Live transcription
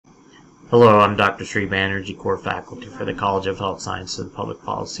Hello, I'm Dr. Sri Banerjee, core faculty for the College of Health Sciences and Public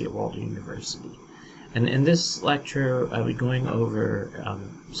Policy at Walden University. And in this lecture, I'll be going over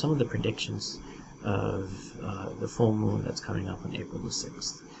some of the predictions of the full moon that's coming up on April the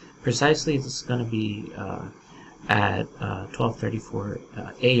 6th. Precisely, this is going to be at 12:34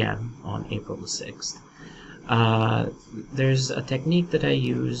 a.m. on April the 6th. There's a technique that I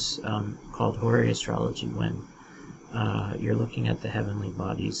use called horary astrology when you're looking at the heavenly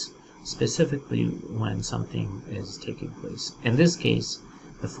bodies, specifically when something is taking place. In this case,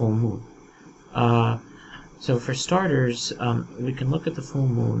 the full moon. So for starters, we can look at the full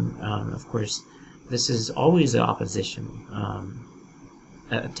moon. Of course, this is always an opposition,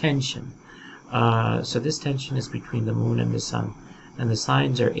 a tension. So this tension is between the moon and the sun, and the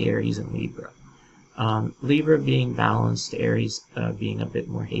signs are Aries and Libra. Libra being balanced, Aries being a bit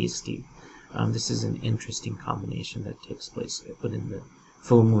more hasty. This is an interesting combination that takes place within the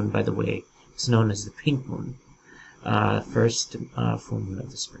full moon. By the way, it's known as the pink moon, first full moon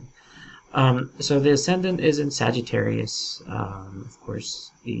of the spring. So the ascendant is in Sagittarius, of course,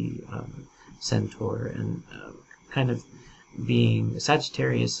 the centaur, and kind of being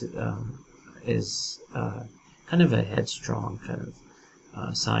Sagittarius is kind of a headstrong kind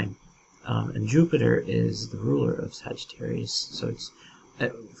of sign, and Jupiter is the ruler of Sagittarius. So it's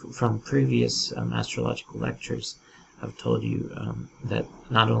from previous astrological lectures, I've told you that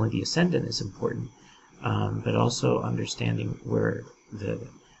not only the ascendant is important, but also understanding where the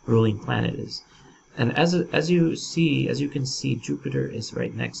ruling planet is. And as you can see, Jupiter is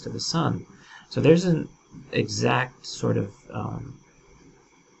right next to the sun. So there's an exact sort of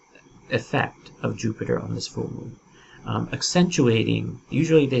effect of Jupiter on this full moon, accentuating.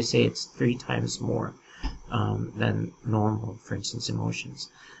 Usually they say it's 3 times more than normal. For instance,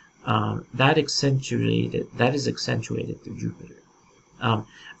 emotions. That is accentuated through Jupiter. Of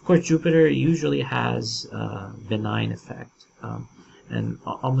course, Jupiter usually has a benign effect and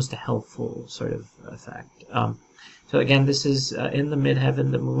almost a helpful sort of effect. So again, this is in the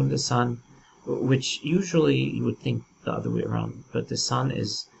midheaven, the moon, the sun, which usually you would think the other way around, but the sun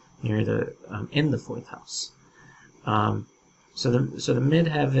is near the in the 4th house. So the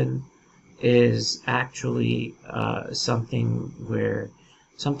midheaven is actually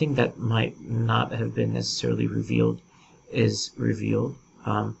something that might not have been necessarily revealed is revealed.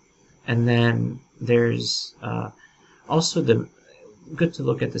 And then there's also good to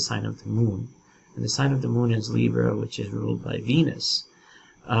look at the sign of the moon. And the sign of the moon is Libra, which is ruled by Venus.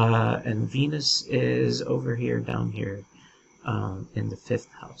 And Venus is over here, down here, in the 5th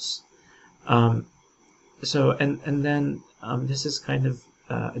house. So, and then this is kind of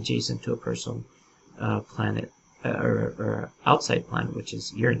adjacent to a personal planet, or outside planet, which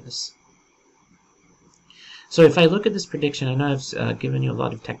is Uranus. So if I look at this prediction, I know I've given you a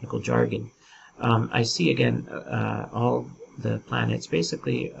lot of technical jargon. I see again all the planets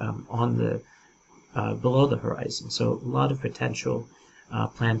basically on the below the horizon. So a lot of potential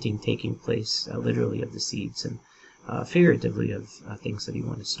planting taking place, literally of the seeds, and figuratively of things that you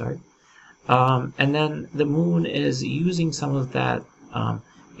want to start. And then the moon is using some of that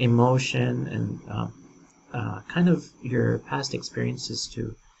emotion and kind of your past experiences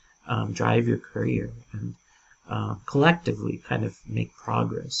to drive your career and collectively kind of make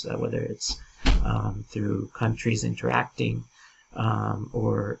progress, whether it's through countries interacting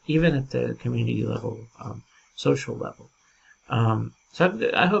or even at the community level, social level.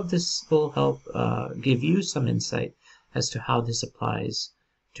 So I hope this will help give you some insight as to how this applies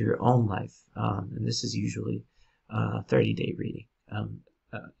to your own life. And this is usually a 30-day reading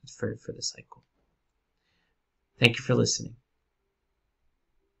for the cycle. Thank you for listening.